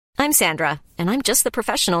I'm Sandra, and I'm just the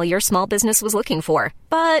professional your small business was looking for.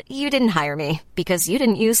 But you didn't hire me because you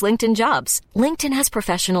didn't use LinkedIn Jobs. LinkedIn has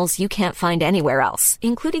professionals you can't find anywhere else,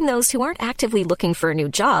 including those who aren't actively looking for a new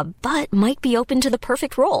job, but might be open to the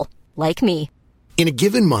perfect role, like me. In a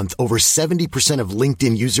given month, over 70% of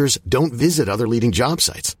LinkedIn users don't visit other leading job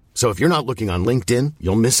sites. So if you're not looking on LinkedIn,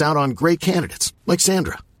 you'll miss out on great candidates like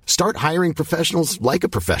Sandra. Start hiring professionals like a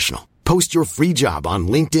professional. Post your free job on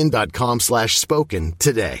linkedin.com/spoken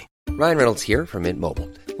today. Ryan Reynolds here from Mint Mobile.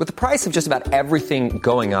 With the price of just about everything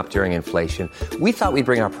going up during inflation, we thought we'd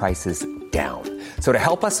bring our prices down. So to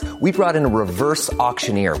help us, we brought in a reverse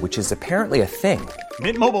auctioneer, which is apparently a thing.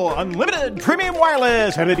 Mint Mobile Unlimited Premium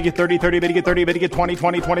Wireless. How to get 30, 30, bit to get 30, bit to get 20,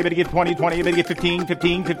 20, 20, bit to get 20, 20, bit to get 15,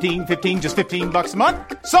 15, 15, 15, just $15 a month?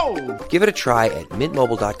 Sold! Give it a try at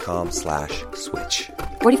mintmobile.com/switch.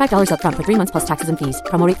 $45 up front for 3 months plus taxes and fees.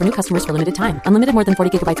 Promo rate for new customers for limited time. Unlimited more than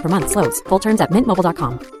 40 gigabytes per month. Slows full terms at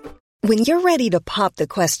mintmobile.com. When you're ready to pop the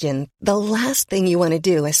question, the last thing you want to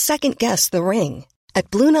do is second-guess the ring. At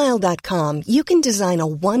BlueNile.com, you can design a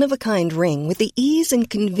one-of-a-kind ring with the ease and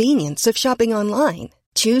convenience of shopping online.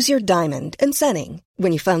 Choose your diamond and setting.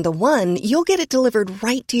 When you find the one, you'll get it delivered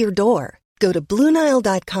right to your door. Go to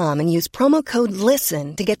BlueNile.com and use promo code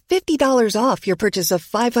LISTEN to get $50 off your purchase of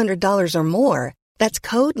 $500 or more. That's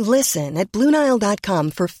code LISTEN at BlueNile.com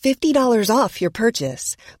for $50 off your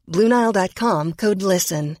purchase. BlueNile.com, code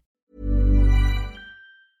LISTEN.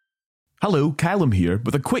 Hello, Callum here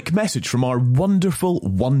with a quick message from our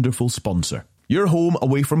wonderful sponsor. Your home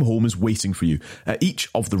away from home is waiting for you at each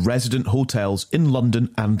of the resident hotels in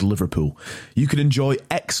London and Liverpool. You can enjoy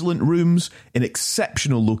excellent rooms in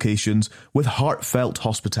exceptional locations with heartfelt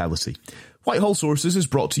hospitality. Whitehall Sources is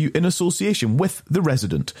brought to you in association with The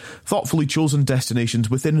Resident, thoughtfully chosen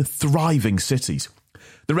destinations within thriving cities.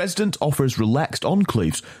 The Resident offers relaxed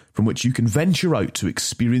enclaves from which you can venture out to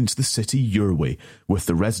experience the city your way with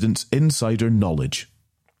The Resident's insider knowledge.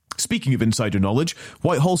 Speaking of insider knowledge,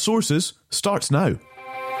 Whitehall Sources starts now.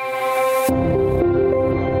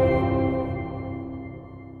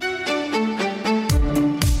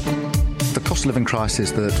 The cost of living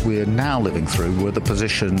crisis that we're now living through were the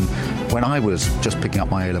position when I was just picking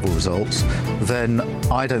up my A-level results, then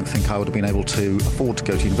I don't think I would have been able to afford to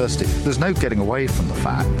go to university. There's no getting away from the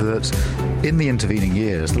fact that in the intervening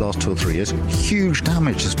years, the last 2 or 3 years, huge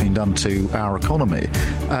damage has been done to our economy,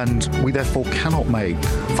 and we therefore cannot make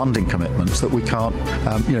funding commitments that we can't,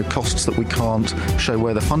 costs that we can't show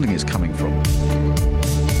where the funding is coming from.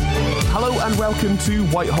 Hello and welcome to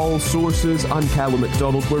Whitehall Sources. I'm Callum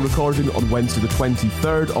MacDonald. We're recording on Wednesday the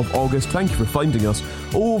 23rd of August. Thank you for finding us.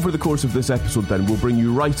 Over the course of this episode then, we'll bring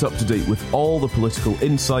you right up to date with all the political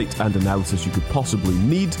insight and analysis you could possibly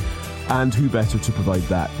need. And who better to provide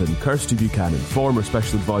that than Kirsty Buchanan, former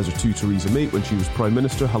Special Advisor to Theresa May when she was Prime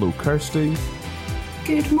Minister. Hello, Kirsty.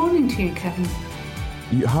 Good morning to you, Kevin.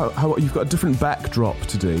 You've got a different backdrop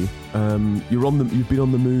today. You've been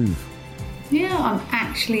on the move. Yeah, I'm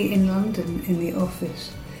actually in London in the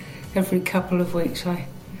office. Every couple of weeks I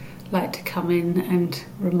like to come in and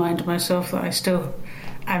remind myself that I still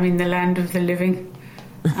am in the land of the living.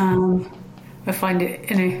 I find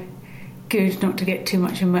it, good not to get too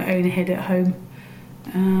much in my own head at home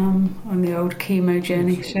on the old chemo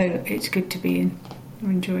journey, so it's good to be in. I'm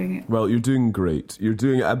enjoying it. Well, you're doing great. You're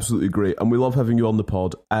doing absolutely great. And we love having you on the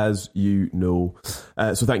pod, as you know.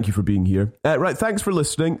 So thank you for being here. Right, thanks for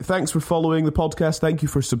listening. Thanks for following the podcast. Thank you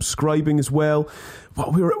for subscribing as well.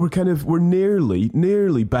 Well, we're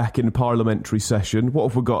nearly back in parliamentary session. What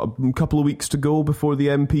have we got? A couple of weeks to go before the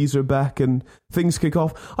MPs are back and things kick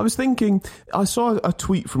off. I was thinking, I saw a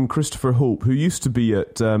tweet from Christopher Hope, who used to be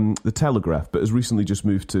at The Telegraph, but has recently just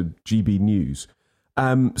moved to GB News.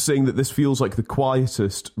 Saying that this feels like the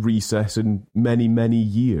quietest recess in many, many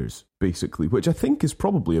years, basically, which I think is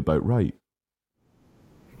probably about right.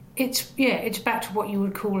 It's back to what you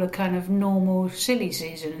would call a kind of normal silly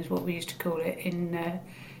season, is what we used to call it in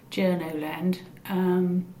journo-land.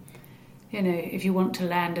 If you want to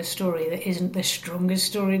land a story that isn't the strongest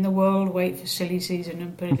story in the world, wait for silly season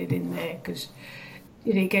and put it in there, because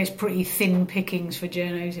it goes pretty thin pickings for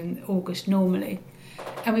journos in August normally.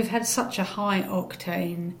 And we've had such a high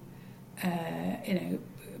octane,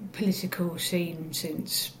 political scene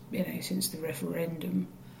since the referendum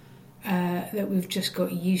that we've just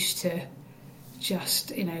got used to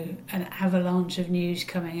an avalanche of news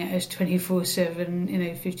coming at us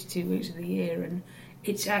 24/7, 52 weeks of the year, and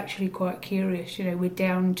it's actually quite curious. We're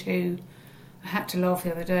down to. I had to laugh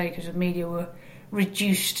the other day because the media were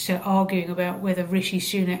reduced to arguing about whether Rishi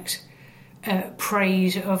Sunak's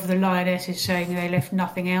praise of the Lionesses, saying they left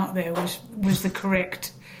nothing out there, was the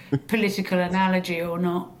correct political analogy or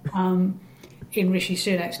not, in Rishi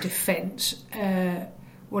Sunak's defence,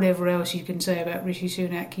 whatever else you can say about Rishi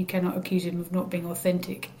Sunak, you cannot accuse him of not being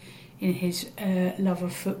authentic in his love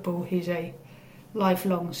of football. He's a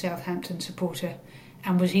lifelong Southampton supporter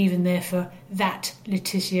and was even there for that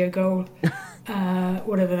Laetitia goal,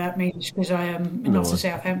 whatever that means, because I am not a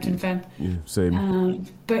Southampton fan. Yeah, same.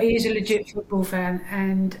 But he is a legit football fan,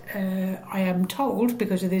 and I am told,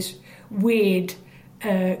 because of this weird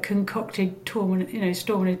concocted storm in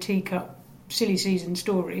a teacup silly season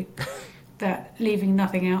story, that leaving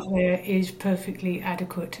nothing out there is perfectly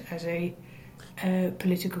adequate as a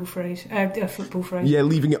political phrase, a football phrase. Yeah,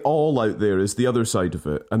 leaving it all out there is the other side of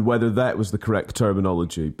it, and whether that was the correct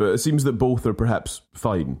terminology. But it seems that both are perhaps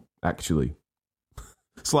fine, actually.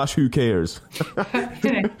 / who cares? But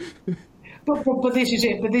this is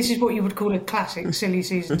it. But this is what you would call a classic silly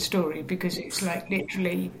season story, because it's like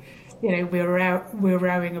literally, we're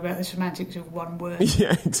rowing about the semantics of one word.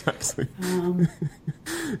 Yeah, exactly. And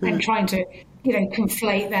trying to,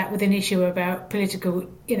 conflate that with an issue about political,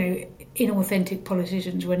 inauthentic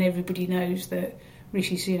politicians, when everybody knows that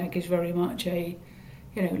Rishi Sunak is very much a,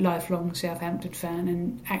 lifelong Southampton fan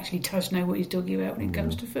and actually does know what he's talking about when it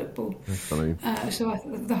comes to football. That's funny. So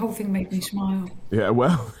the whole thing made me smile. Yeah,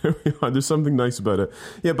 well, there's something nice about it.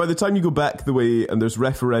 Yeah, by the time you go back the way, and there's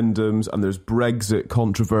referendums, and there's Brexit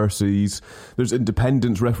controversies, there's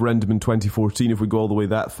independence referendum in 2014, if we go all the way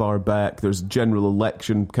that far back, there's general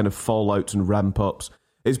election kind of fallouts and ramp-ups.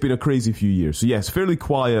 It's been a crazy few years. So yes, fairly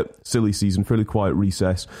quiet, silly season, fairly quiet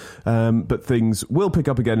recess. But things will pick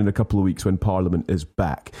up again in a couple of weeks when Parliament is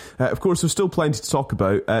back. Of course, there's still plenty to talk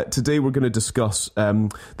about. Today we're going to discuss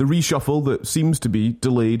the reshuffle that seems to be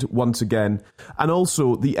delayed once again, and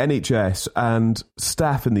also the NHS and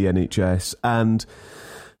staff in the NHS and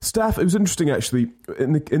staff. It was interesting, actually,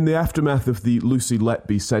 in the aftermath of the Lucy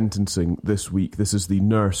Letby sentencing this week. This is the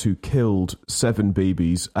nurse who killed 7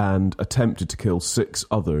 babies and attempted to kill 6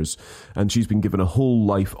 others, and she's been given a whole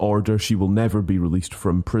life order. She will never be released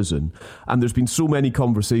from prison. And there's been so many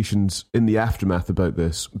conversations in the aftermath about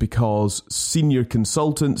this, because senior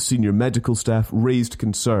consultants, senior medical staff raised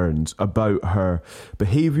concerns about her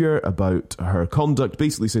behaviour, about her conduct,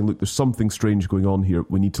 basically saying, look, there's something strange going on here,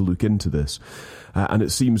 we need to look into this. And it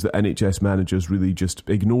seems that NHS managers really just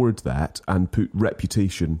ignored that and put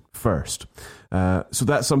reputation first. So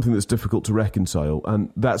that's something that's difficult to reconcile,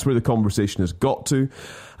 and that's where the conversation has got to.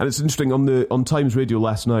 And it's interesting, on Times Radio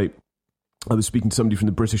last night, I was speaking to somebody from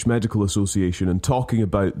the British Medical Association and talking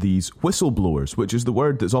about these whistleblowers, which is the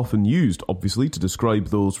word that's often used, obviously, to describe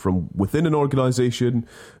those from within an organisation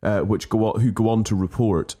who go on to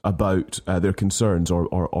report about their concerns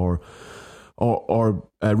or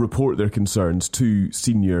report their concerns to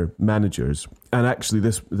senior managers. And actually,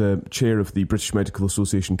 the chair of the British Medical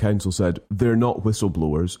Association Council said they're not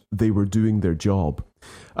whistleblowers, they were doing their job.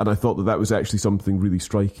 And I thought that was actually something really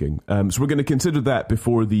striking. So we're going to consider that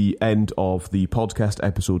before the end of the podcast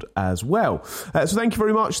episode as well. So thank you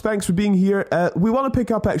very much. Thanks for being here. We want to pick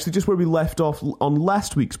up actually just where we left off on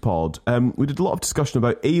last week's pod. We did a lot of discussion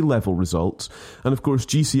about A-level results. And of course,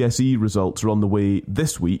 GCSE results are on the way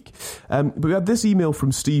this week. But we had this email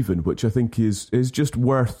from Stephen, which I think is just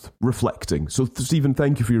worth reflecting. So Stephen,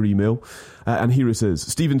 thank you for your email. And here it is.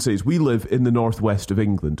 Stephen says, we live in the northwest of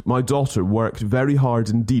England. My daughter worked very hard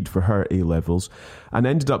indeed for her A-levels and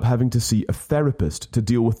ended up having to see a therapist to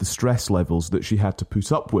deal with the stress levels that she had to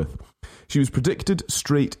put up with. She was predicted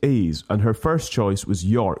straight A's, and her first choice was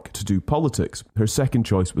York to do politics. Her second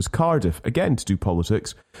choice was Cardiff, again to do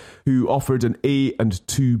politics, who offered an A and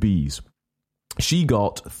 2 B's. She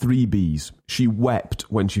got 3 B's. She wept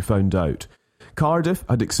when she found out. Cardiff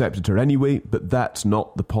had accepted her anyway, but that's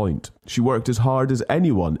not the point. She worked as hard as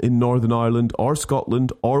anyone in Northern Ireland or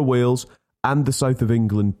Scotland or Wales and the south of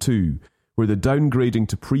England too, where the downgrading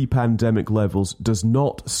to pre-pandemic levels does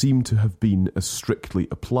not seem to have been as strictly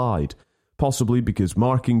applied, possibly because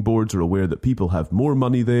marking boards are aware that people have more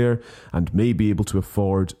money there and may be able to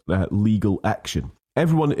afford legal action.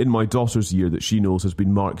 Everyone in my daughter's year that she knows has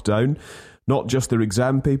been marked down. Not just their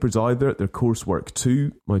exam papers either, their coursework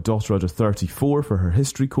too. My daughter had a 34 for her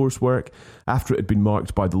history coursework. After it had been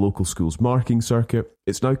marked by the local school's marking circuit,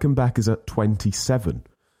 it's now come back as a 27.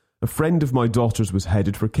 A friend of my daughter's was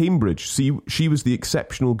headed for Cambridge. She was the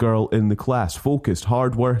exceptional girl in the class, focused,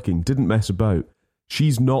 hard-working, didn't mess about.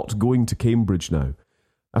 She's not going to Cambridge now.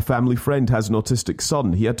 A family friend has an autistic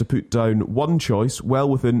son. He had to put down one choice, well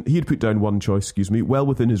within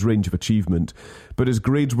his range of achievement, but his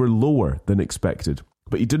grades were lower than expected.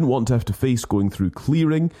 But he didn't want to have to face going through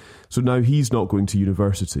clearing, so now he's not going to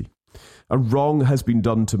university. A wrong has been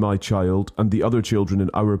done to my child and the other children in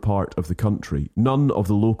our part of the country. None of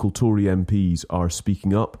the local Tory MPs are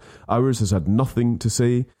speaking up. Ours has had nothing to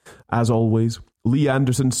say. As always, Lee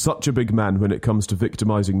Anderson, such a big man when it comes to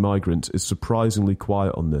victimising migrants, is surprisingly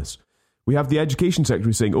quiet on this. We have the Education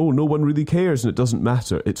Secretary saying, oh, no one really cares and it doesn't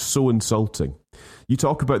matter. It's so insulting. You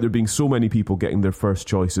talk about there being so many people getting their first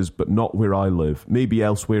choices, but not where I live. Maybe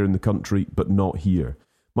elsewhere in the country, but not here.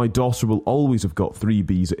 My daughter will always have got 3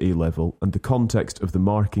 Bs at A-level, and the context of the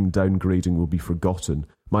marking downgrading will be forgotten.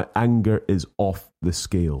 My anger is off the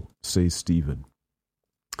scale, says Stephen.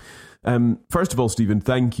 First of all, Stephen,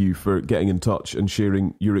 thank you for getting in touch and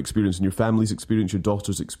sharing your experience and your family's experience, your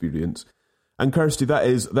daughter's experience. And Kirsty, that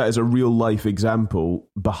is a real-life example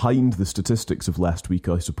behind the statistics of last week,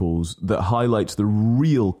 I suppose, that highlights the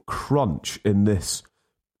real crunch in this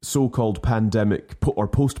so-called pandemic or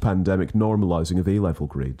post-pandemic normalising of A-level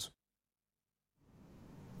grades.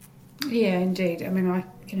 Yeah, indeed. I mean,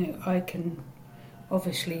 I can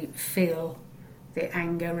obviously feel the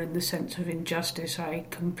anger and the sense of injustice. I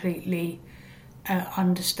completely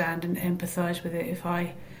understand and empathise with it. If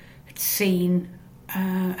I had seen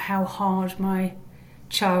how hard my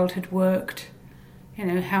child had worked,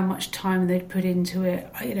 how much time they'd put into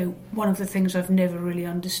it. One of the things I've never really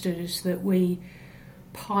understood is that we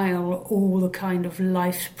pile all the kind of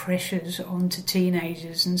life's pressures onto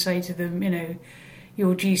teenagers and say to them,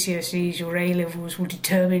 your GCSEs, your A-levels will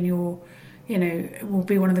determine will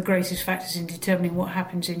be one of the greatest factors in determining what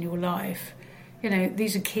happens in your life.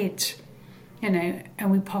 These are kids, and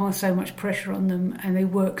we pile so much pressure on them and they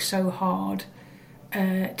work so hard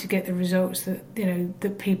to get the results that,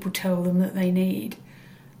 that people tell them that they need.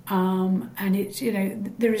 And it's,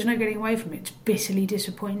 there is no getting away from it. It's bitterly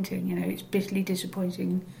disappointing. It's bitterly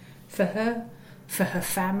disappointing for her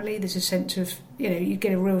family. There's a sense of, you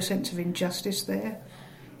get a real sense of injustice there.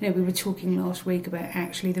 We were talking last week about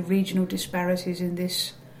actually the regional disparities in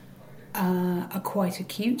this are quite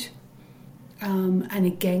acute. And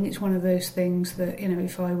again, it's one of those things that,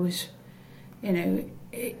 if I was, in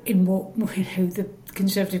what the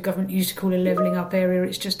Conservative government used to call a levelling up area,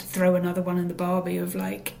 it's just to throw another one in the barbie of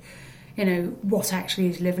what actually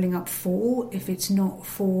is levelling up for, if it's not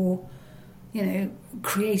for,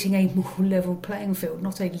 creating a more level playing field,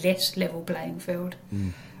 not a less level playing field.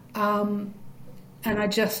 And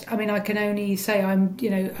I can only say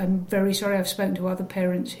I'm very sorry. I've spoken to other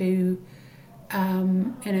parents who,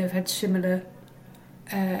 have had similar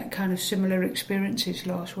experiences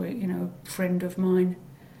last week. A friend of mine,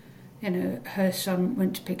 her son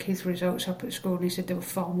went to pick his results up at school and he said there were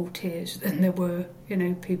far more tears than there were,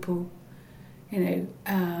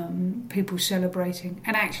 people celebrating.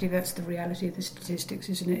 And actually that's the reality of the statistics,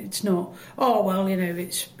 isn't it? It's not,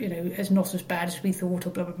 it's not as bad as we thought or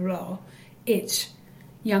blah, blah, blah. It's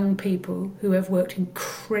young people who have worked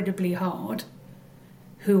incredibly hard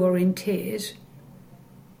who are in tears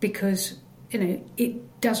because,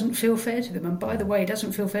 it doesn't feel fair to them. And by the way, it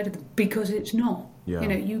doesn't feel fair to them because it's not. Yeah.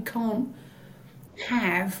 You can't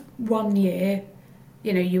have 1 year,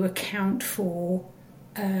 you account for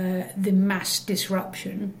the mass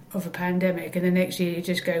disruption of a pandemic and the next year you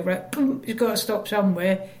just go, right, boom, it's got to stop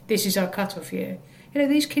somewhere, this is our cut-off year.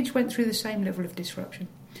 These kids went through the same level of disruption.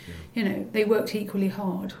 Yeah. They worked equally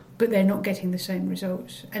hard, but they're not getting the same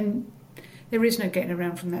results. And there is no getting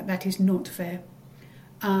around from that. That is not fair.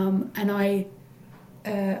 And I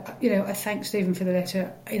thank Stephen for the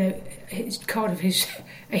letter. Cardiff is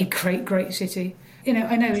a great, great city.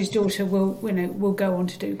 I know his daughter will go on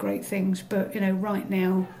to do great things, but right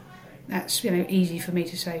now, that's easy for me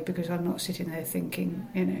to say because I'm not sitting there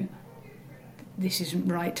thinking this isn't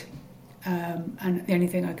right. And the only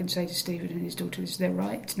thing I can say to Stephen and his daughter is they're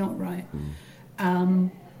right. It's not right.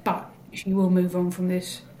 But she will move on from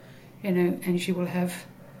this, and she will have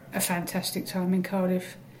a fantastic time in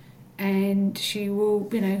Cardiff, and she will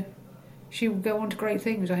go on to great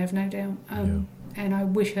things. I have no doubt. And I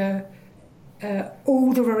wish her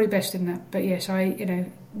all the very best in that. But yes,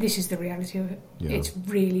 this is the reality of it. Yeah. It's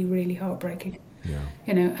really, really heartbreaking. Yeah.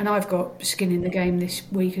 And I've got skin in the game this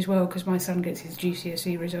week as well because my son gets his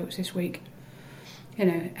GCSE results this week.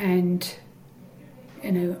 And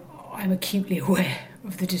I'm acutely aware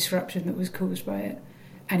of the disruption that was caused by it,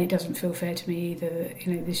 and it doesn't feel fair to me either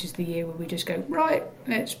that this is the year where we just go right.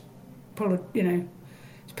 Let's put a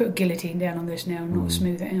guillotine down on this now and not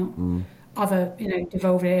smooth it out. Other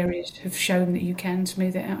devolved areas have shown that you can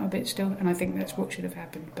smooth it out a bit still, and I think that's what should have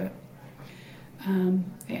happened, but.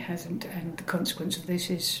 It hasn't, and the consequence of this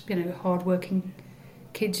is, hard-working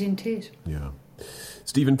kids in tears. Yeah.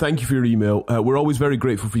 Stephen, thank you for your email. We're always very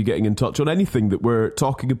grateful for you getting in touch on anything that we're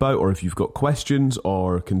talking about, or if you've got questions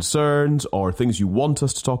or concerns or things you want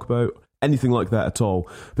us to talk about, anything like that at all.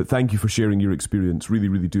 But thank you for sharing your experience. Really,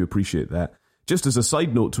 really do appreciate that. Just as a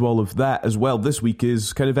side note to all of that as well, this week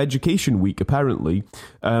is kind of education week, apparently,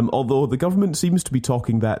 although the government seems to be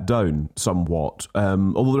talking that down somewhat.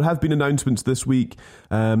 Although there have been announcements this week.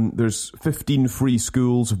 There's 15 free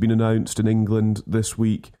schools have been announced in England this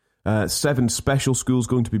week. 7 special schools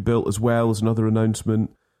going to be built as well as another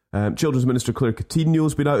announcement. Children's Minister Claire Coutinho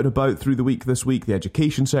has been out and about through the week this week. The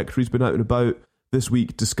Education Secretary's been out and about this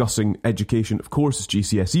week discussing education. Of course, it's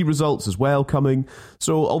GCSE results as well coming.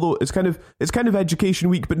 So although it's kind of education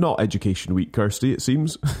week, but not education week, Kirsty, it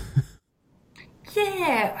seems.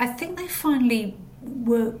 Yeah, I think they finally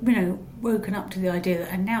woken up to the idea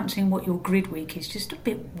that announcing what your grid week is just a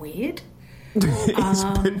bit weird. It's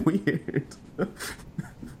a bit weird.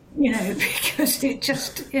 Because it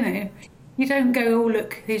just, you don't go, oh,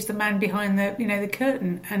 look, here's the man behind the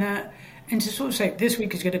curtain. And to sort of say, this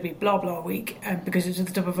week is going to be blah, blah week, because it's at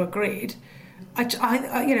the top of our grid. I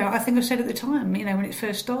think I said at the time, when it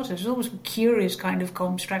first started, it was always a curious kind of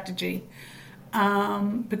comm strategy,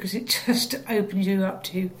 because it just opens you up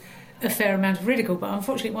to a fair amount of ridicule. But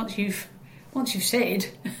unfortunately, once you've said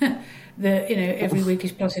that, every week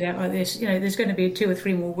is plotted out like this, there's going to be 2 or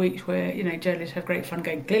 3 more weeks where, journalists have great fun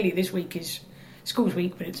going, clearly this week is Schools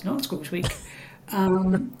Week, but it's not Schools Week.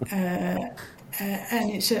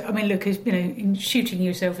 And it's, look, in shooting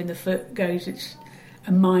yourself in the foot goes, it's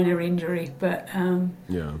a minor injury, but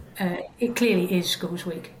it clearly is Schools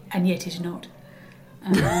Week, and yet is not.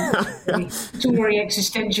 It's very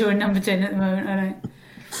existential and number 10 at the moment, I know.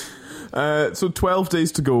 So 12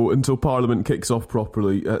 days to go until Parliament kicks off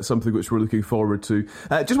properly, something which we're looking forward to.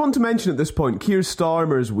 Just want to mention at this point, Keir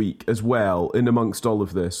Starmer's week as well, in amongst all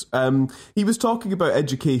of this. He was talking about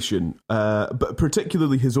education, but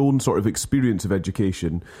particularly his own sort of experience of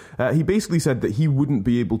education. He basically said that he wouldn't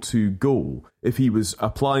be able to go if he was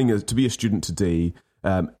applying to be a student today,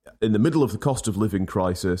 in the middle of the cost of living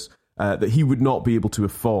crisis, that he would not be able to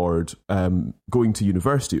afford going to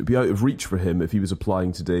university. It would be out of reach for him if he was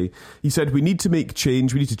applying today. He said, we need to make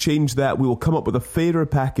change. We need to change that. We will come up with a fairer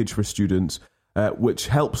package for students, which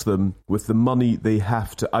helps them with the money they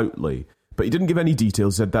have to outlay. But he didn't give any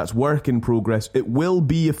details. He said that's work in progress. It will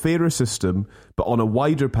be a fairer system, but on a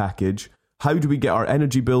wider package. How do we get our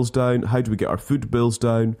energy bills down? How do we get our food bills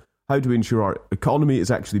down? How do we ensure our economy is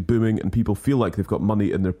actually booming and people feel like they've got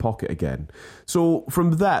money in their pocket again? So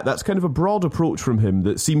from that's kind of a broad approach from him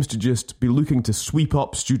that seems to just be looking to sweep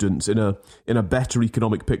up students in a better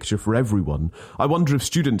economic picture for everyone. I wonder if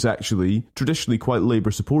students actually, traditionally quite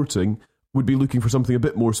Labour supporting, would be looking for something a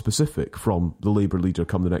bit more specific from the Labour leader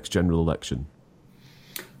come the next general election.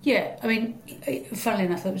 Yeah, funnily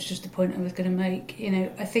enough, that was just the point I was going to make.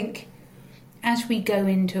 I think as we go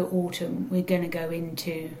into autumn, we're going to go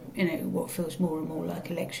into, what feels more and more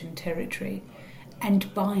like election territory.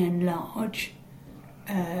 And by and large,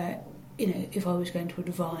 if I was going to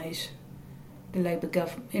advise the Labour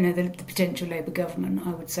government, the potential Labour government,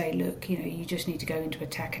 I would say, look, you just need to go into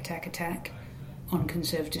attack on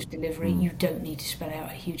Conservative delivery. You don't need to spell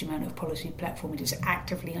out a huge amount of policy platform. It is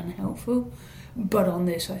actively unhelpful. But on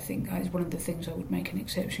this, I think is one of the things I would make an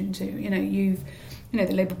exception to.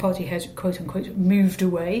 The Labour Party has, quote unquote, moved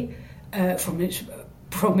away from its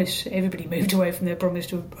promise. Everybody moved away from their promise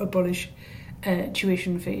to abolish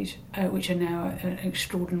tuition fees, which are now an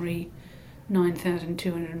extraordinary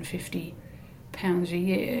 £9,250 a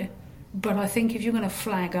year. But I think if you're going to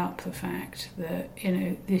flag up the fact that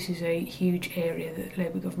this is a huge area that the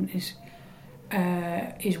Labour government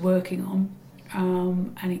is working on,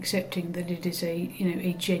 and accepting that it is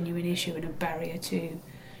a genuine issue and a barrier to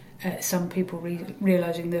some people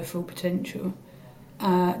realising their full potential,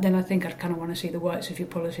 then I think I'd kind of want to see the whites of your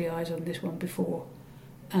policy eyes on this one before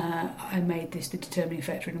I made this the determining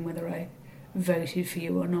factor in whether I voted for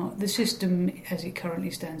you or not. The system as it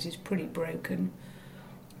currently stands is pretty broken,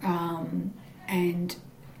 and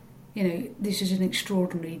this is an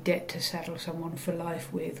extraordinary debt to saddle someone for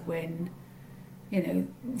life with when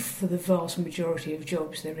for the vast majority of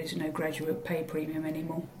jobs there is no graduate pay premium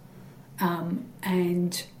anymore.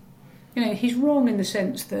 And he's wrong in the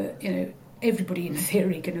sense that everybody in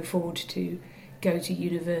theory can afford to go to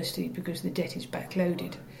university because the debt is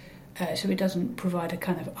backloaded, so it doesn't provide a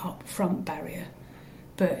kind of upfront barrier.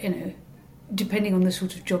 But depending on the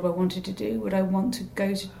sort of job I wanted to do, would I want to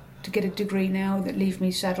go to get a degree now that leave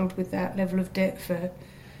me saddled with that level of debt for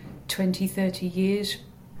 20, 30 years?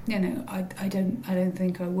 I don't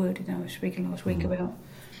think I would. I was speaking last week about,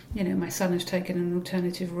 my son has taken an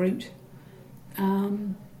alternative route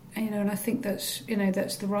And I think that's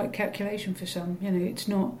the right calculation for some. It's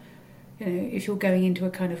not, if you're going into a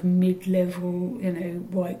kind of mid-level,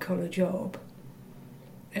 white collar job,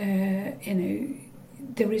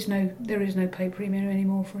 there is no pay premium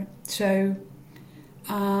anymore for it. So,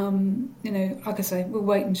 like I say, we'll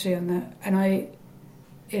wait and see on that. And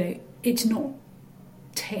it's not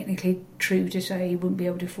technically true to say he wouldn't be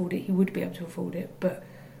able to afford it. He would be able to afford it, but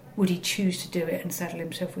would he choose to do it and saddle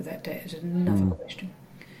himself with that debt is another question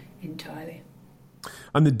entirely.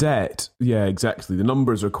 And the debt, yeah, exactly. The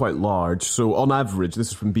numbers are quite large. So on average, this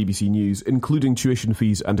is from BBC News, including tuition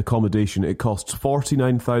fees and accommodation, it costs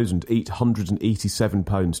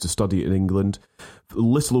 £49,887 to study in England, a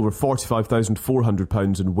little over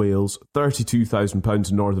 £45,400 in Wales,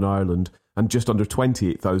 £32,000 in Northern Ireland, and just under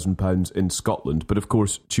 £28,000 in Scotland. But of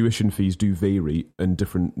course, tuition fees do vary in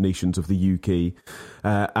different nations of the UK.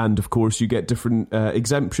 And of course, you get different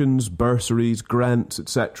exemptions, bursaries, grants,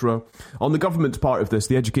 etc. On the government part of this,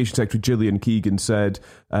 the Education Secretary Gillian Keegan said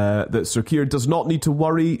that Sir Keir does not need to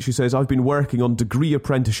worry. She says, I've been working on degree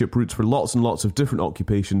apprenticeship routes for lots and lots of different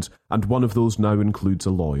occupations, and one of those now includes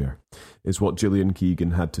a lawyer, is what Gillian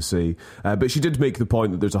Keegan had to say. But she did make the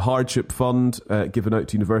point that there's a hardship fund given out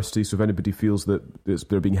to universities, so if anybody feels that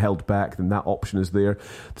they're being held back, then that option is there.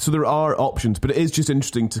 So there are options, but it is just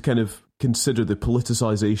interesting to kind of consider the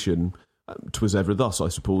politicisation, 'twas ever thus, I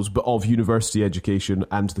suppose, but of university education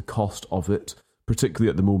and the cost of it,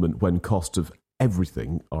 particularly at the moment when costs of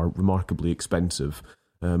everything are remarkably expensive.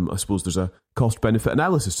 I suppose there's a cost-benefit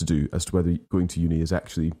analysis to do as to whether going to uni is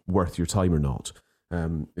actually worth your time or not.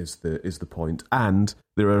 Is the point, and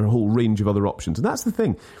there are a whole range of other options, and that's the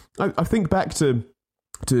thing. I think back to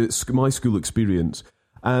my school experience,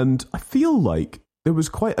 and I feel like there was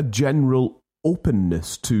quite a general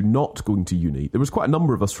openness to not going to uni. There was quite a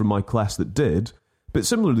number of us from my class that did, but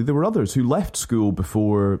similarly there were others who left school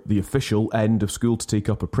before the official end of school to take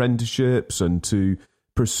up apprenticeships and to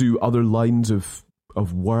pursue other lines of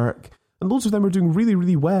work, and loads of them are doing really,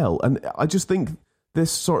 really well. And I just think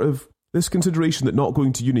this consideration that not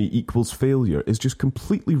going to uni equals failure is just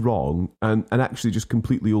completely wrong and actually just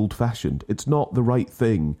completely old-fashioned. It's not the right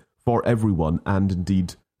thing for everyone and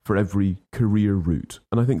indeed for every career route.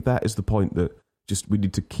 And I think that is the point that just we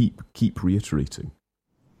need to keep reiterating.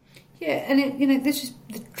 Yeah, and this is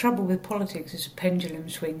the trouble with politics, is a pendulum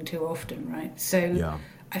swing too often, right? So yeah.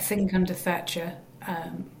 I think under Thatcher,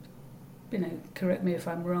 correct me if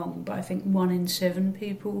I'm wrong, but I think 1 in 7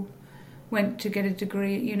 people went to get a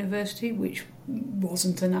degree at university, which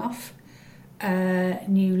wasn't enough.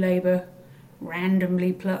 New Labour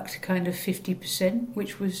randomly plucked kind of 50%,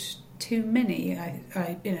 which was too many, I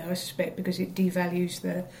suspect, because it devalues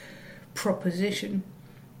the proposition.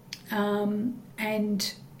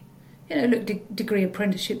 Look, degree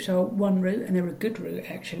apprenticeships are one route, and they're a good route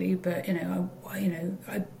actually. But I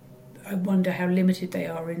wonder how limited they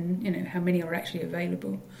are in how many are actually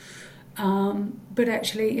available. But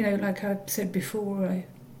actually, like I said before, I'm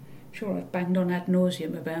sure I've banged on ad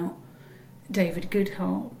nauseum about David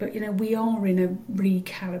Goodhart, but we are in a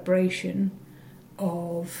recalibration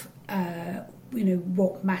of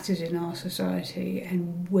what matters in our society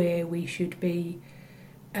and where we should be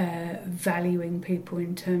valuing people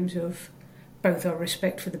in terms of both our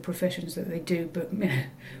respect for the professions that they do, but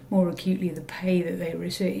more acutely the pay that they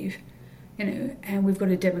receive. And we've got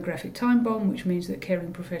a demographic time bomb, which means that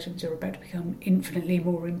caring professions are about to become infinitely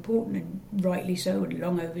more important, and rightly so, and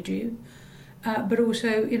long overdue. But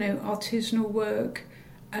also, artisanal work,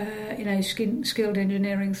 skilled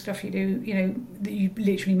engineering stuff you do, that you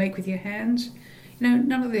literally make with your hands.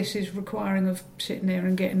 None of this is requiring of sitting there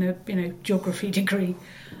and getting a, geography degree.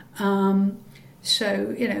 I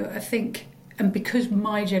think, and because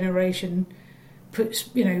my generation puts,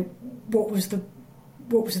 what was the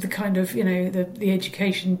kind of, the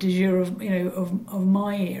education du jour of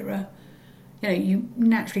my era, you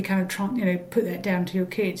naturally kind of try, put that down to your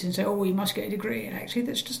kids and say, oh, you must get a degree. And actually,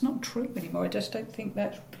 that's just not true anymore. I just don't think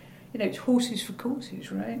that's, it's horses for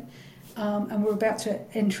courses, right? And we're about to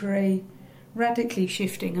enter a radically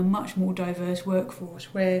shifting and much more diverse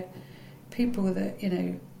workforce where people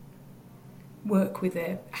that, work with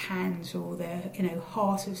their hands or their,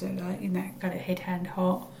 heart, as they like, in that kind of head, hand,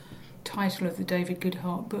 heart title of the David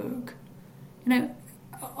Goodhart book,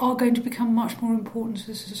 are going to become much more important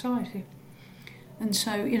to society. And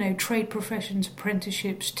so, trade professions,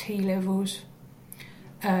 apprenticeships, T-levels,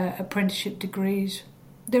 apprenticeship degrees,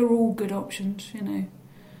 they're all good options,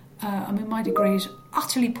 my degree is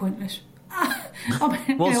utterly pointless.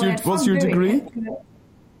 What's your degree?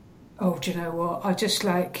 Oh, do you know what? I just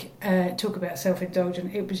talk about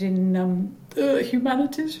self-indulgent. It was in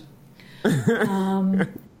humanities.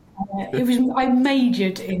 I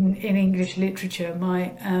majored in English literature.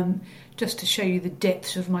 Just to show you the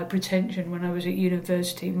depths of my pretension, when I was at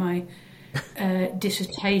university, my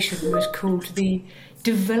dissertation was called "The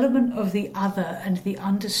Development of the Other and the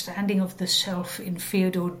Understanding of the Self in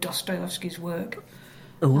Fyodor Dostoevsky's Work."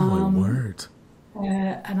 Oh my word!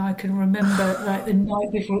 And I can remember, like, the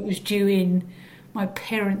night before it was due in, my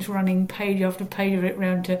parents running page after page of it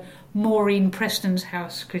round to Maureen Preston's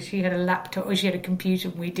house, because she had a laptop, or she had a computer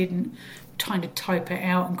and we didn't, trying to type it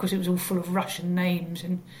out, and because it was all full of Russian names,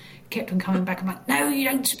 and kept on coming back. I'm like, no, you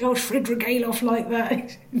don't spell Shvedrigайлov like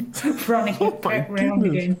that. Running it back round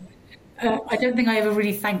again. I don't think I ever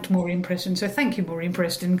really thanked Maureen Preston, so thank you, Maureen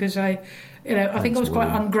Preston, because I think I was quite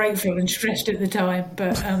ungrateful and stressed at the time,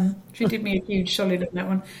 but she did me a huge solid on that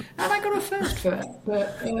one, and I got a first for it.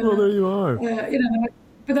 But well, there you are.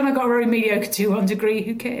 But then I got a very mediocre 2-1 degree.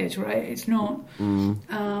 Who cares, right? It's not,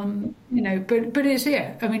 But it's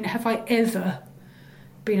I mean, have I ever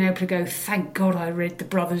been able to go, thank God I read The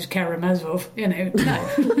Brothers Karamazov? No,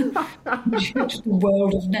 just the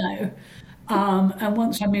world of no. And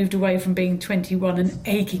once I moved away from being 21 and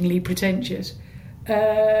achingly pretentious,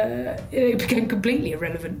 it became completely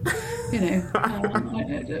irrelevant.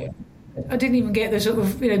 I didn't even get the sort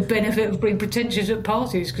of benefit of being pretentious at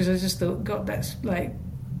parties, because I just thought, God, that's like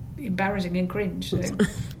embarrassing and cringe. So.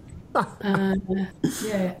 I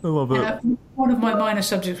love it. One of my minor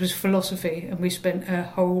subjects was philosophy, and we spent a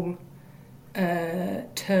whole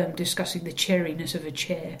term discussing the chairiness of a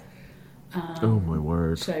chair. Oh my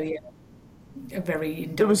word! So a very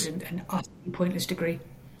indulgent and utterly pointless degree.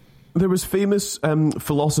 There was famous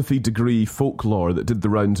philosophy degree folklore that did the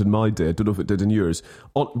rounds in my day. I don't know if it did in yours,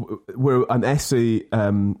 where an essay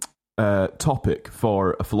topic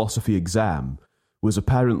for a philosophy exam was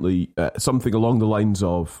apparently something along the lines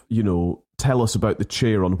of, tell us about the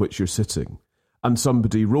chair on which you're sitting. And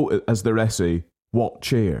somebody wrote it as their essay, what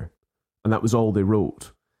chair? And that was all they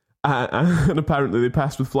wrote. And apparently they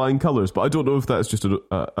passed with flying colours. But I don't know if that's just a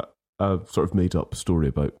sort of made-up story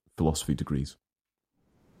about philosophy degrees.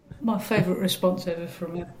 My favourite response ever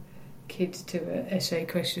from a kid to an essay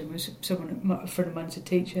question was a friend of mine's a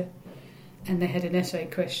teacher, and they had an essay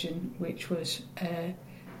question which was,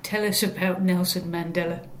 tell us about Nelson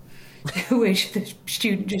Mandela, which the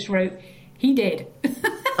student just wrote, he dead.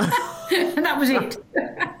 And that was it.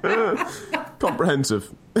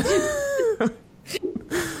 Comprehensive.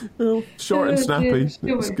 Well, short and snappy.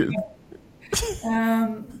 It's good.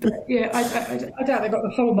 But I doubt they got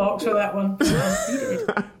the full marks for that one. He did.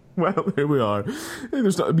 Well, here we are.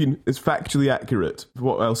 It's factually accurate.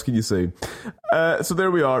 What else can you say? So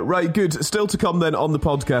there we are. Right, good. Still to come then on the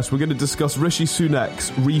podcast, we're going to discuss Rishi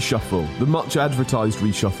Sunak's reshuffle, the much advertised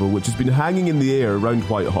reshuffle, which has been hanging in the air around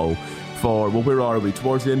Whitehall for, well, where are we?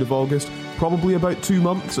 Towards the end of August? Probably about 2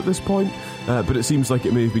 months at this point. But it seems like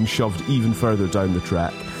it may have been shoved even further down the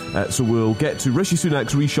track. So we'll get to Rishi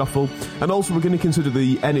Sunak's reshuffle, and also we're going to consider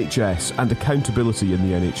the NHS and accountability in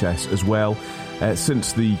the NHS as well,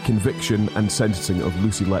 since the conviction and sentencing of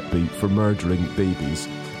Lucy Letby for murdering babies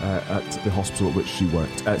at the hospital at which she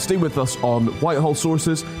worked. Stay with us on Whitehall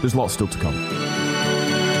Sources. There's lots still to come.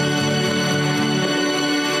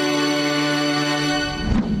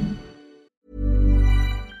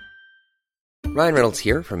 Ryan Reynolds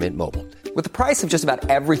here from Mint Mobile. With the price of just about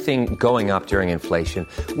everything going up during inflation,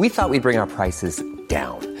 we thought we'd bring our prices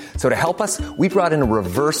down. So to help us, we brought in a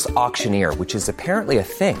reverse auctioneer, which is apparently a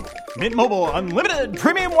thing. Mint Mobile Unlimited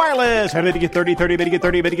Premium Wireless. How to get 30, 30, bit to get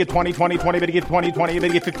 30, bit to get 20, 20, 20, bit to get 20, 20, bit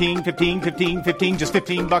to get 15, 15, 15, 15, just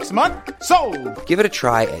 $15 a month? Sold! Give it a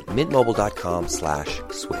try at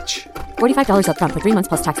mintmobile.com/switch. $45 up front for 3 months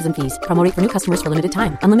plus taxes and fees. Promo rate for new customers for limited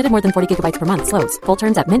time. Unlimited more than 40 gigabytes per month. Slows full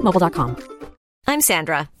terms at mintmobile.com. I'm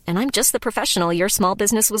Sandra, and I'm just the professional your small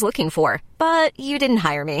business was looking for. But you didn't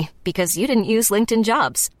hire me because you didn't use LinkedIn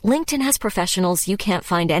Jobs. LinkedIn has professionals you can't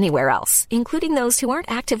find anywhere else, including those who aren't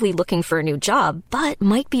actively looking for a new job, but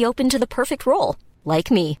might be open to the perfect role, like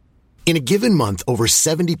me. In a given month, over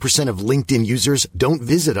 70% of LinkedIn users don't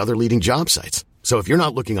visit other leading job sites. So if you're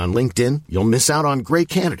not looking on LinkedIn, you'll miss out on great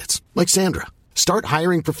candidates like Sandra. Start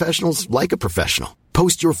hiring professionals like a professional.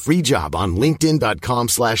 Post your free job on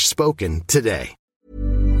linkedin.com/spoken today.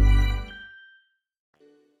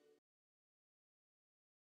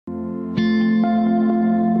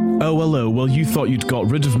 Oh, hello. Well, you thought you'd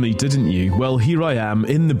got rid of me, didn't you? Well, here I am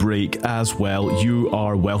in the break as well. You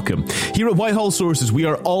are welcome. Here at Whitehall Sources, we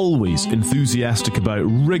are always enthusiastic about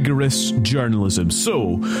rigorous journalism.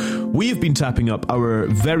 So, we have been tapping up our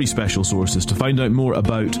very special sources to find out more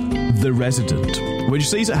about The Resident, which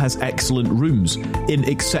says it has excellent rooms in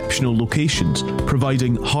exceptional locations,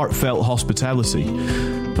 providing heartfelt hospitality.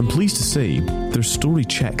 I'm pleased to say their story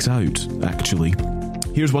checks out, actually.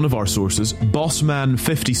 Here's one of our sources,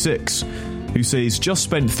 Bossman56, who says, just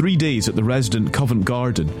spent 3 days at the Resident Covent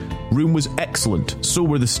Garden. Room was excellent, so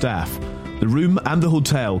were the staff. The room and the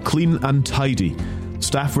hotel, clean and tidy.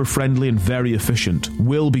 Staff were friendly and very efficient.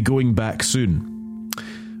 Will be going back soon.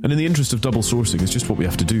 And in the interest of double sourcing, it's just what we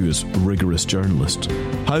have to do as rigorous journalists.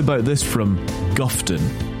 How about this from Gufton,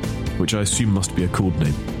 which I assume must be a code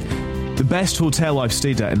name. The best hotel I've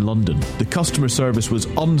stayed at in London. The customer service was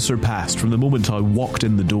unsurpassed from the moment I walked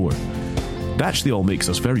in the door. It actually all makes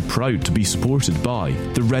us very proud to be supported by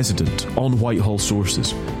The Resident on Whitehall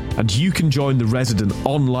Sources. And you can join The Resident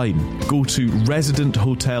online. Go to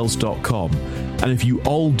residenthotels.com. And if you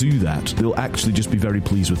all do that, they'll actually just be very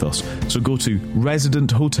pleased with us. So go to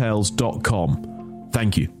residenthotels.com.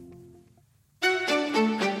 Thank you.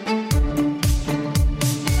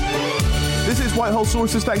 This is Whitehall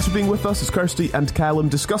Sources. Thanks for being with us. It's Kirsty and Callum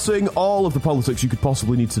discussing all of the politics you could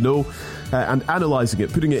possibly need to know and analysing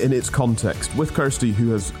it, putting it in its context with Kirsty, who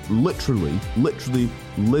has literally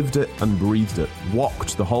lived it and breathed it,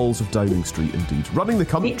 walked the halls of Downing Street, indeed. Running the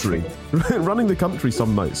country. Running the country,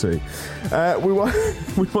 some might say. We want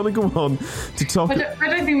to go on to talk... I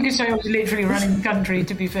don't think we could say I was literally running the country,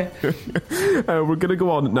 to be fair. We're going to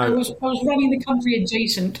go on now. I was running the country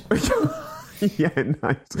adjacent. Yeah,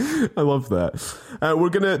 nice. I love that.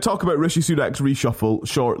 We're going to talk about Rishi Sunak's reshuffle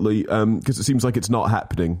shortly because it seems like it's not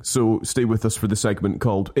happening. So stay with us for the segment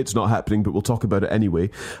called It's Not Happening, but we'll talk about it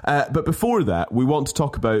anyway. But before that, we want to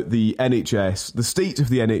talk about the NHS, the state of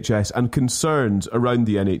the NHS and concerns around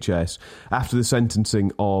the NHS after the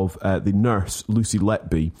sentencing of the nurse, Lucy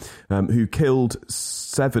Letby, who killed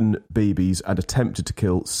 7 babies and attempted to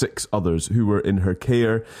kill 6 others who were in her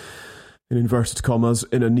care, in inverted commas,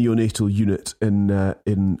 in a neonatal unit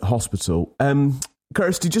in hospital.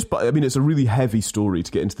 Kirsty, it's a really heavy story to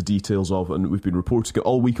get into the details of, and we've been reporting it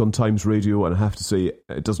all week on Times Radio, and I have to say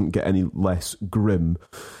it doesn't get any less grim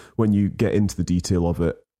when you get into the detail of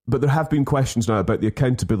it. But there have been questions now about the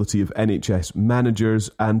accountability of NHS managers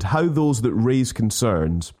and how those that raise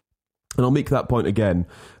concerns. And I'll make that point again.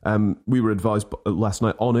 We were advised last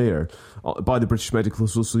night on air by the British Medical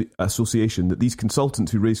Association that these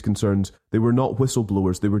consultants who raised concerns, they were not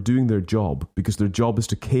whistleblowers, they were doing their job because their job is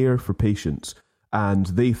to care for patients. And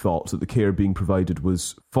they thought that the care being provided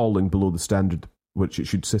was falling below the standard which it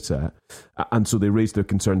should sit at. And so they raised their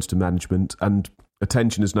concerns to management, and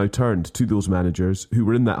attention is now turned to those managers who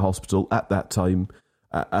were in that hospital at that time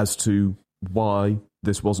as to why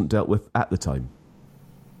this wasn't dealt with at the time.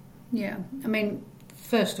 Yeah, I mean,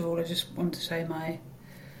 first of all, I just want to say my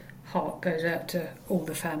heart goes out to all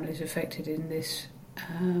the families affected in this.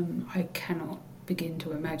 I cannot begin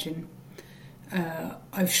to imagine.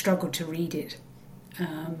 I've struggled to read it.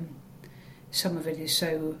 Some of it is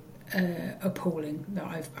so appalling that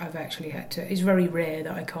I've actually had to... It's very rare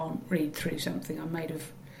that I can't read through something. I'm made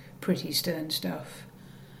of pretty stern stuff.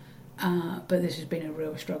 But this has been a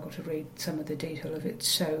real struggle to read some of the detail of it.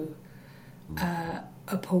 So...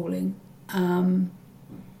 appalling, and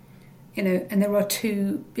there are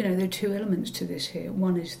two elements to this here.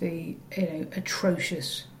 One is the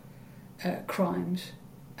atrocious crimes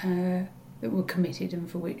that were committed and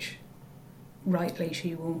for which, rightly,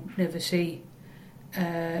 she will never see,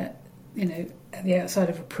 at the outside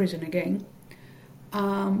of a prison again.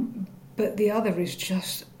 But the other is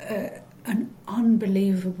just an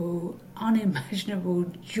unbelievable,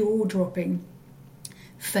 unimaginable, jaw-dropping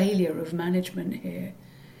failure of management here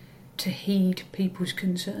to heed people's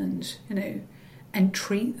concerns, and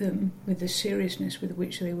treat them with the seriousness with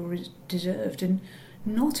which they were deserved. And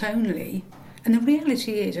not only, and the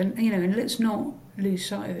reality is, and let's not lose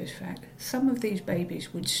sight of this fact, some of these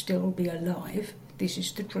babies would still be alive, this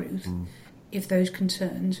is the truth, if those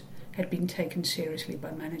concerns had been taken seriously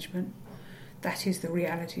by management. That is the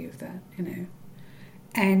reality of that,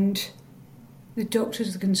 And the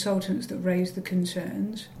doctors, the consultants that raised the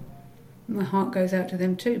concerns, my heart goes out to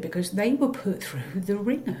them too, because they were put through the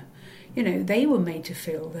ringer. They were made to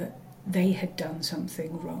feel that they had done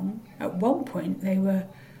something wrong. At one point, they were,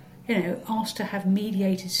 asked to have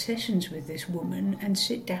mediated sessions with this woman and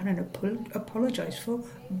sit down and apologise for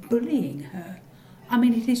bullying her. I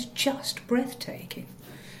mean, it is just breathtaking.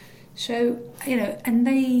 So, and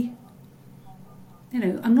they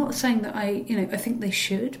I'm not saying that I think they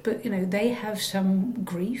should, but, they have some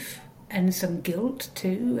grief and some guilt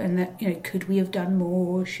too, and that, could we have done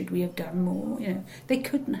more? Should we have done more? They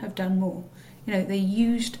couldn't have done more. They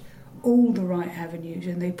used all the right avenues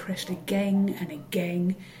and they pressed again and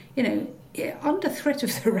again, under threat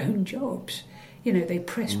of their own jobs. They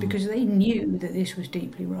pressed because they knew that this was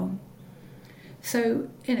deeply wrong. So,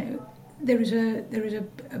 there's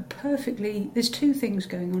two things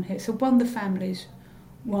going on here. So one, the families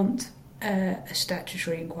want a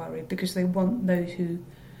statutory inquiry because they want those who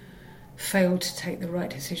failed to take the right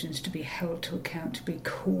decisions to be held to account, to be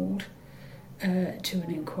called to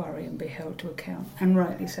an inquiry and be held to account, and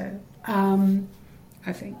rightly so,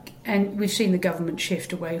 I think. And we've seen the government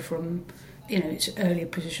shift away from, its earlier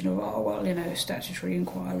position of, statutory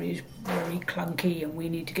inquiry is very clunky and we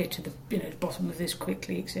need to get to the bottom of this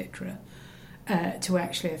quickly, etc. To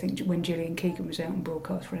actually, I think, when Gillian Keegan was out on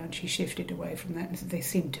broadcast round, she shifted away from that, and they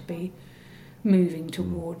seem to be moving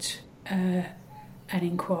towards an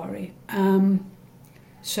inquiry.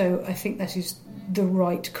 So I think that is the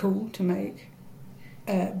right call to make.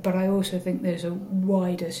 But I also think there's a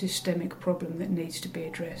wider systemic problem that needs to be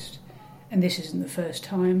addressed. And this isn't the first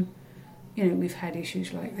time, we've had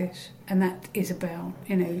issues like this. And that is about,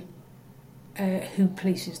 who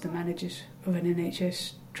polices the managers of an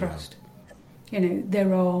NHS trust.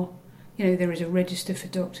 There is a register for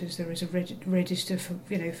doctors, there is a register for,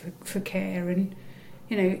 for care. And,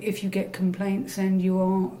 if you get complaints and you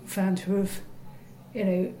are found to have,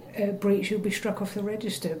 breach, you'll be struck off the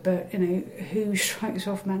register. But, who strikes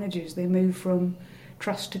off managers? They move from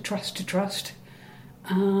trust to trust to trust.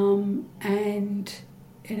 And,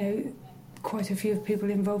 quite a few of the people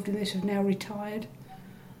involved in this have now retired.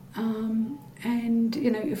 And,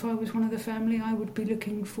 if I was one of the family, I would be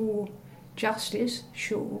looking for justice,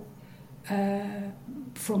 sure,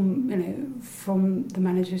 from the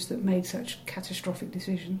managers that made such catastrophic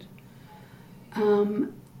decisions.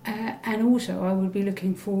 And also I would be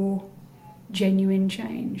looking for genuine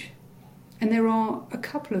change. And there are a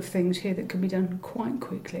couple of things here that can be done quite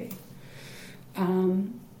quickly.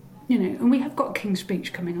 And we have got King's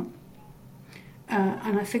Speech coming up.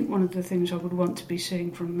 And I think one of the things I would want to be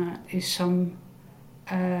seeing from that is some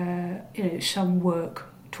work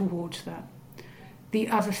towards that. The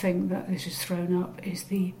other thing that this has thrown up is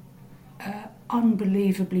the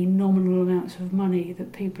unbelievably nominal amounts of money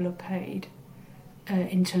that people are paid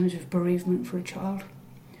in terms of bereavement for a child.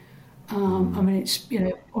 It's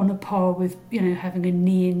on a par with having a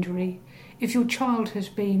knee injury. If your child has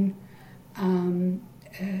been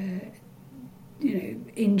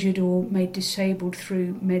injured or made disabled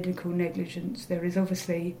through medical negligence, there is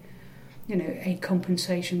obviously a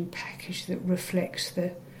compensation package that reflects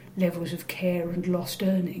the levels of care and lost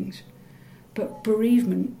earnings. But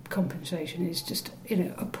bereavement compensation is just,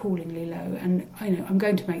 appallingly low. And, I'm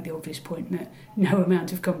going to make the obvious point that no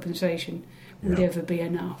amount of compensation would ever be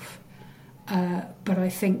enough. But I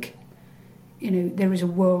think, there is a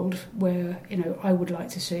world where, I would like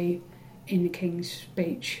to see in the King's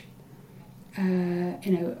Speech, a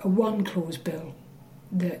one-clause bill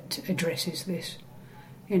that addresses this.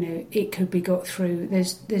 It could be got through.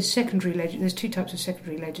 There's two types of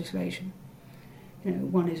secondary legislation.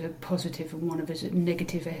 One is a positive and one is a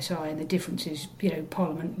negative SI, and the difference is,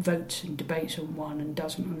 Parliament votes and debates on one and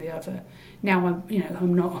doesn't on the other. Now,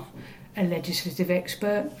 I'm not a legislative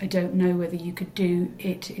expert. I don't know whether you could do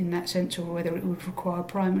it in that sense or whether it would require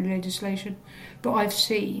primary legislation. But I've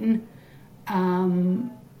seen,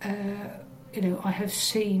 I have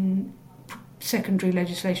seen secondary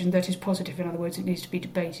legislation that is positive. In other words, it needs to be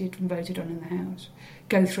debated and voted on in the House,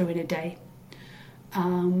 go through in a day.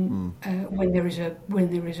 When there is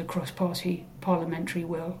a cross-party parliamentary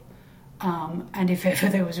will, and if ever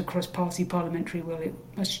there was a cross-party parliamentary will, it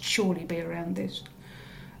must surely be around this.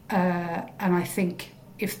 And I think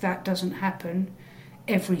if that doesn't happen,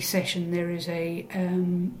 every session there is a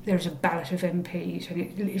ballot of MPs, and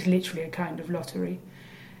it is literally a kind of lottery.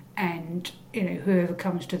 And whoever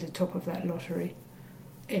comes to the top of that lottery,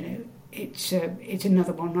 it's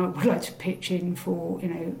another one I would like to pitch in for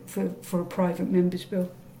a private members'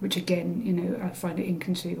 bill, which again, I find it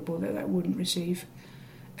inconceivable that wouldn't receive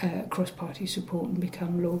cross-party support and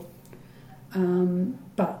become law.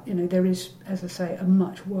 But there is, as I say, a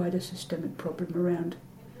much wider systemic problem around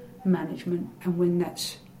management, and when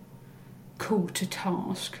that's called to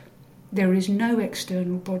task, there is no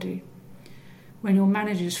external body. When your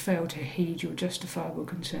managers fail to heed your justifiable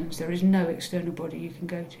concerns, there is no external body you can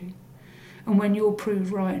go to. And when you're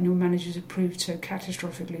proved right and your managers are proved so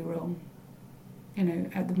catastrophically wrong,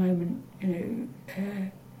 at the moment,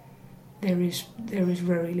 there is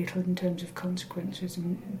very little in terms of consequences,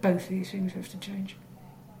 and both these things have to change.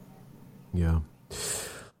 Yeah.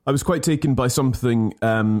 I was quite taken by something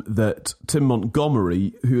that Tim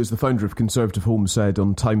Montgomery, who is the founder of Conservative Home, said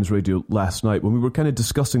on Times Radio last night when we were kind of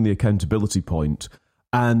discussing the accountability point.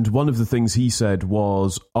 And one of the things he said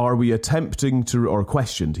was, are we attempting to, or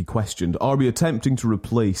he questioned, are we attempting to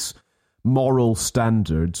replace moral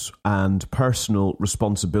standards and personal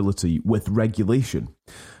responsibility with regulation?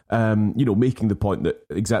 Making the point that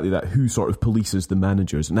exactly that, who sort of polices the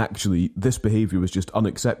managers, and actually this behaviour was just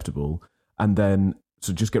unacceptable, and then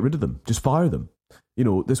so just get rid of them, just fire them.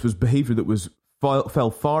 This was behaviour that fell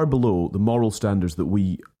far below the moral standards that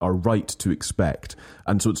we are right to expect.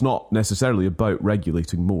 And so it's not necessarily about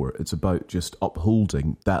regulating more, it's about just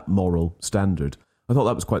upholding that moral standard. I thought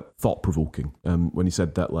that was quite thought-provoking when he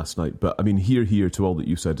said that last night. But, I mean, hear to all that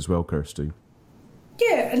you said as well, Kirsty.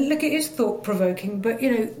 Yeah, and look, it is thought-provoking, but,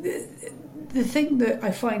 the thing that I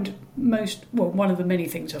find one of the many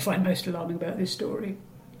things I find most alarming about this story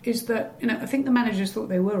is that, I think the managers thought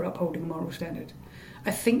they were upholding a moral standard. I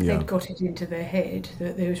think they'd got it into their head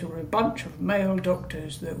that there were a bunch of male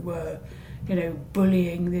doctors that were,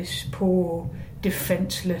 bullying this poor,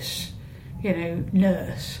 defenceless,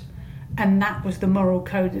 nurse. And that was the moral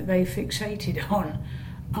code that they fixated on,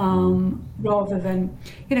 rather than,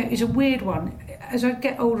 it's a weird one. As I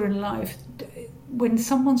get older in life, when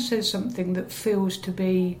someone says something that feels to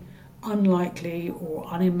be unlikely or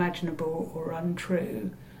unimaginable or untrue,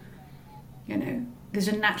 there's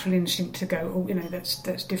a natural instinct to go,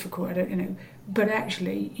 that's difficult, but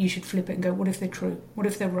actually you should flip it and go, what if they're true? What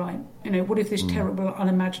if they're right? What if this terrible,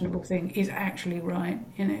 unimaginable thing is actually right?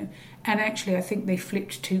 And actually I think they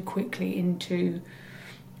flipped too quickly into,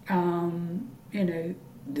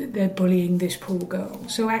 they're bullying this poor girl.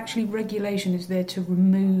 So actually regulation is there to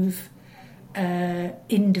remove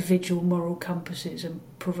individual moral compasses and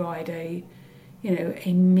provide a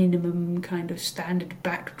minimum kind of standard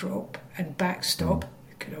backdrop and backstop,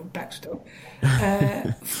 good old backstop,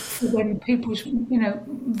 for when people's,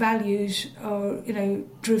 values are,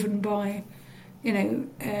 driven by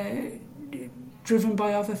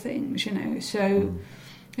other things, So,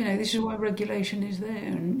 this is why regulation is there.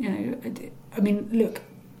 And, look,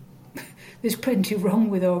 there's plenty wrong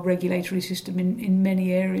with our regulatory system in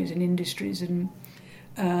many areas and industries and,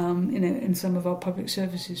 in some of our public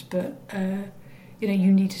services, but...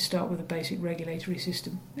 you need to start with a basic regulatory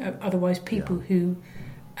system. Otherwise, people who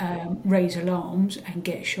raise alarms and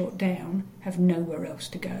get shot down have nowhere else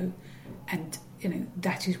to go. And,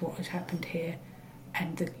 that is what has happened here.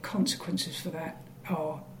 And the consequences for that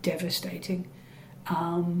are devastating.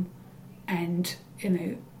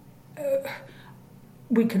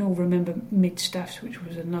 We can all remember Mid-Staffs, which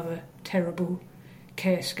was another terrible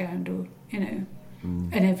care scandal,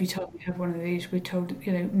 And every time we have one of these, we're told,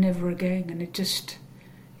 never again. And it just,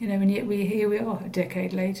 and yet here we are a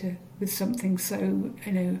decade later with something so,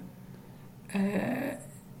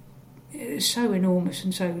 so enormous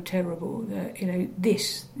and so terrible that,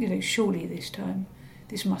 this, surely this time,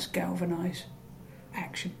 this must galvanise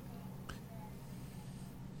action.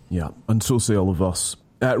 Yeah, and so say all of us.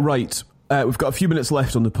 Right, we've got a few minutes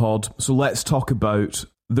left on the pod, so let's talk about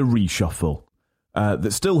the reshuffle.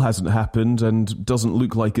 That still hasn't happened and doesn't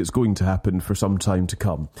look like it's going to happen for some time to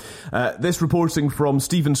come. This reporting from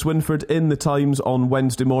Stephen Swinford in The Times on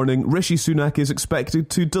Wednesday morning. Rishi Sunak is expected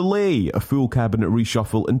to delay a full cabinet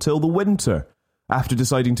reshuffle until the winter, after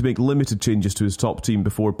deciding to make limited changes to his top team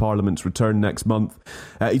before Parliament's return next month.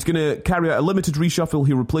 He's going to carry out a limited reshuffle.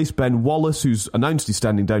 He'll replace Ben Wallace, who's announced he's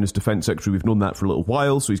standing down as Defence Secretary. We've known that for a little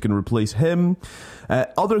while, so he's going to replace him.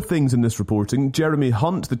 Other things in this reporting: Jeremy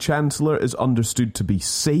Hunt, the Chancellor, is understood to be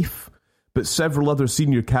safe, but several other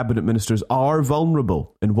senior cabinet ministers are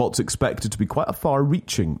vulnerable in what's expected to be quite a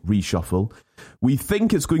far-reaching reshuffle. We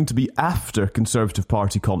think it's going to be after Conservative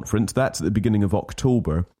Party conference. That's at the beginning of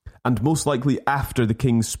October. And most likely after the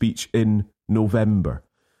King's speech in November.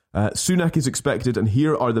 Sunak is expected, and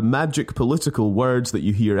here are the magic political words that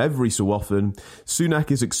you hear every so often,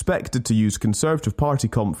 Sunak is expected to use Conservative Party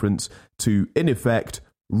conference to, in effect,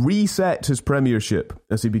 reset his premiership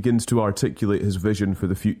as he begins to articulate his vision for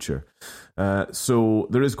the future. So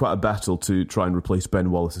there is quite a battle to try and replace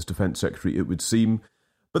Ben Wallace as Defence Secretary, it would seem.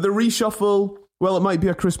 But the reshuffle, well, it might be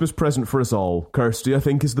a Christmas present for us all. Kirsty, I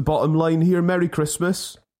think, is the bottom line here. Merry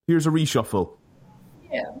Christmas. Here's a reshuffle.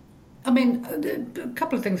 Yeah. A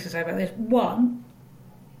couple of things to say about this. One,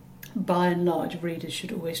 by and large, readers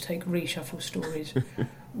should always take reshuffle stories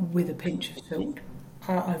with a pinch of salt.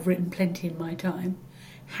 I've written plenty in my time.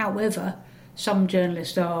 However, Some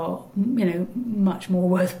journalists are, much more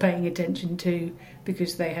worth paying attention to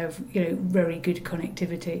because they have, very good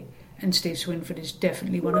connectivity, and Steve Swinford is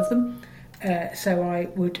definitely one of them. So I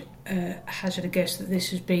would hazard a guess that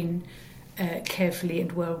this has been carefully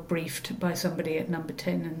and well briefed by somebody at Number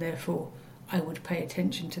 10, and therefore I would pay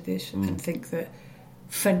attention to this and think that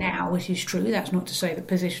for now it is true. That's not to say that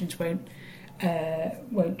positions won't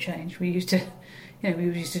change. We used to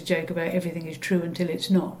joke about everything is true until it's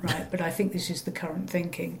not, right? But I think this is the current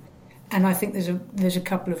thinking, and I think there's a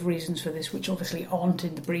couple of reasons for this, which obviously aren't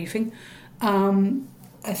in the briefing.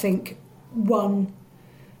 I think one,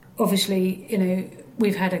 obviously,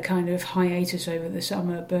 we've had a kind of hiatus over the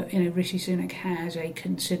summer, but Rishi Sunak has a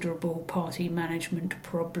considerable party management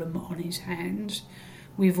problem on his hands.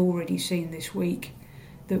 We've already seen this week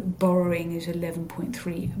that borrowing is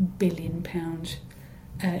 £11.3 billion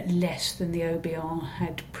less than the OBR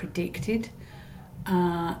had predicted,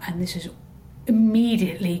 and this has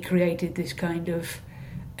immediately created this kind of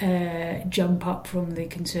jump up from the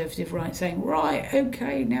Conservative right, saying, right,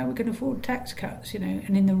 OK, now we can afford tax cuts,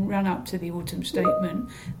 and in the run-up to the autumn statement,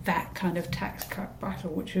 that kind of tax cut battle,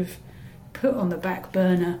 which we've put on the back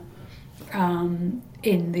burner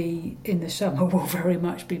in the summer, will very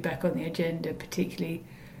much be back on the agenda, particularly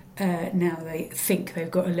now they think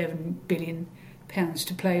they've got £11 billion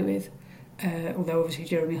to play with, although obviously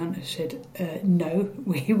Jeremy Hunt has said no,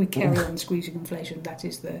 we carry on squeezing inflation. That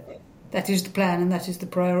is the plan, and that is the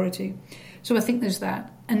priority. So I think there's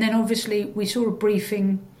that. And then obviously we saw a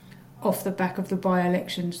briefing off the back of the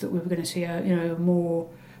by-elections that we were going to see a more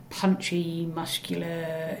punchy,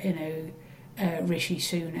 muscular, Rishi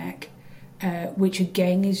Sunak, which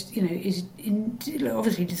again is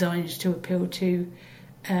obviously designed to appeal to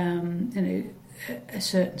a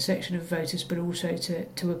certain section of voters, but also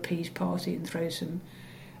to appease party and throw some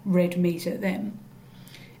red meat at them.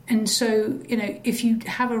 And so, if you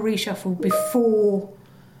have a reshuffle before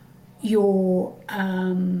your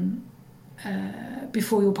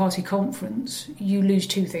party conference, you lose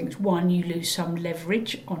two things. One, you lose some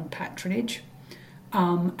leverage on patronage,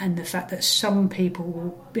 and the fact that some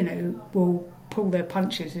people will pull their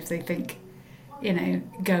punches if they think,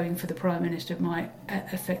 going for the Prime Minister might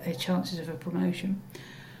affect their chances of a promotion.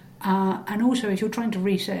 And also, if you're trying to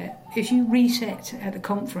reset, if you reset at the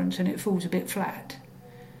conference and it falls a bit flat,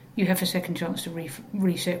 you have a second chance to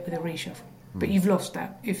reset with a reshuffle. But you've lost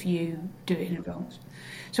that if you do it in advance.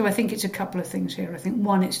 So I think it's a couple of things here. I think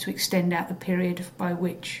one, it's to extend out the period by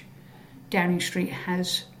which Downing Street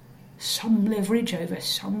has some leverage over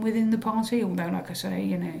some within the party, although, like I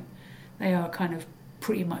say, they are kind of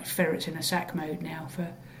pretty much ferrets in a sack mode now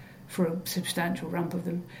for a substantial rump of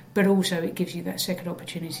them. But also it gives you that second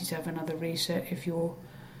opportunity to have another reset if your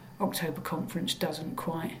October conference doesn't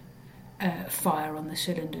quite fire on the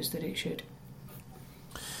cylinders that it should.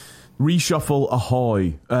 Reshuffle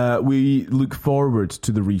ahoy. We look forward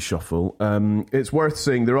to the reshuffle. It's worth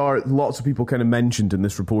saying there are lots of people kind of mentioned in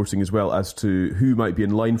this reporting as well as to who might be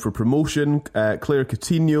in line for promotion. Claire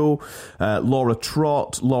Coutinho, Laura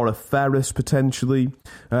Trott, Laura Ferris potentially.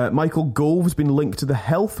 Michael Gove has been linked to the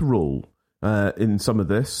health role in some of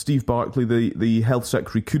this. Steve Barclay, the health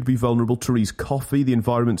secretary, could be vulnerable. Therese Coffey, the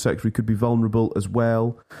environment secretary, could be vulnerable as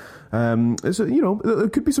well. There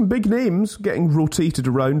could be some big names getting rotated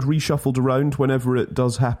around, reshuffled around whenever it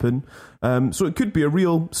does happen. So it could be a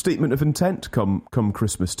real statement of intent come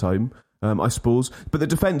Christmas time, I suppose. But the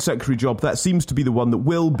Defence Secretary job, that seems to be the one that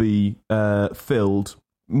will be filled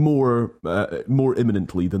more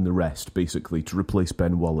imminently than the rest, basically, to replace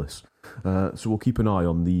Ben Wallace. So we'll keep an eye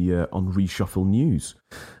on the on reshuffle news.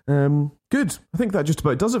 Good. I think that just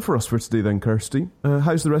about does it for us for today then, Kirsty.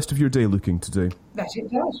 How's the rest of your day looking today? That it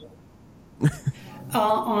does.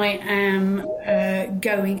 I am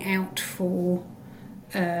going out for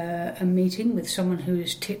a meeting with someone who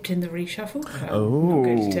is tipped in the reshuffle. I'm not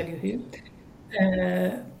going to tell you who.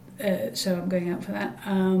 So I'm going out for that.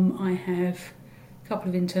 I have a couple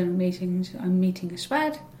of internal meetings. I'm meeting a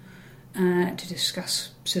SPAD to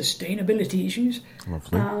discuss sustainability issues.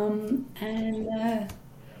 Lovely.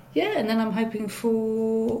 And then I'm hoping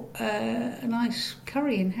for a nice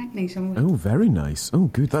curry in Hackney somewhere. Oh, very nice. Oh,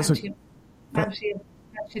 good. That's a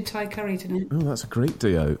Thai curry tonight. Oh, that's a great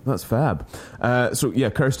day out. That's fab.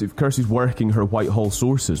 Kirsty's working her Whitehall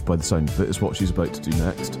sources by the sound of it, is what she's about to do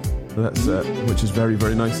next. That's which is very,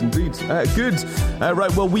 very nice indeed. Good.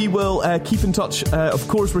 Right, well, we will keep in touch. Of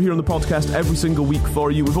course, we're here on the podcast every single week for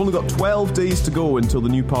you. We've only got 12 days to go until the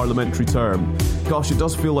new parliamentary term. Gosh, it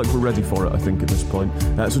does feel like we're ready for it, I think, at this point.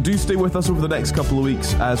 So do stay with us over the next couple of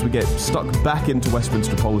weeks as we get stuck back into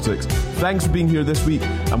Westminster politics. Thanks for being here this week,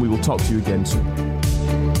 and we will talk to you again soon.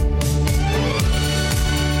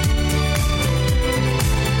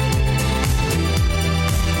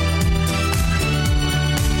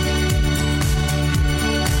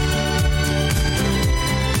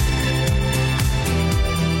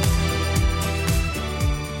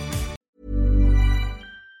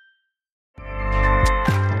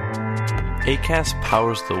 Acast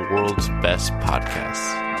powers the world's best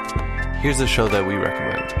podcasts. Here's a show that we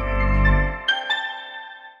recommend.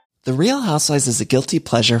 The Real Housewives is a guilty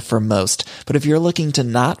pleasure for most, but if you're looking to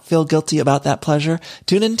not feel guilty about that pleasure,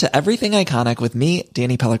 tune in to Everything Iconic with me,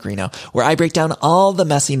 Danny Pellegrino, where I break down all the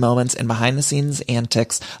messy moments and behind-the-scenes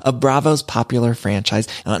antics of Bravo's popular franchise.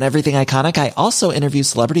 And on Everything Iconic, I also interview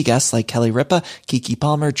celebrity guests like Kelly Ripa, Keke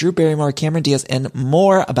Palmer, Drew Barrymore, Cameron Diaz, and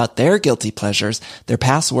more about their guilty pleasures, their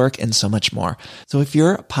past work, and so much more. So if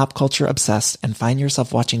you're pop culture obsessed and find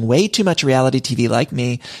yourself watching way too much reality TV like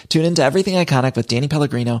me, tune into Everything Iconic with Danny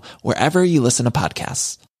Pellegrino, wherever you listen to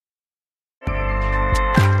podcasts.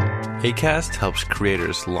 Acast helps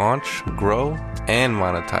creators launch, grow, and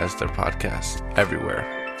monetize their podcasts everywhere.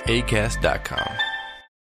 Acast.com.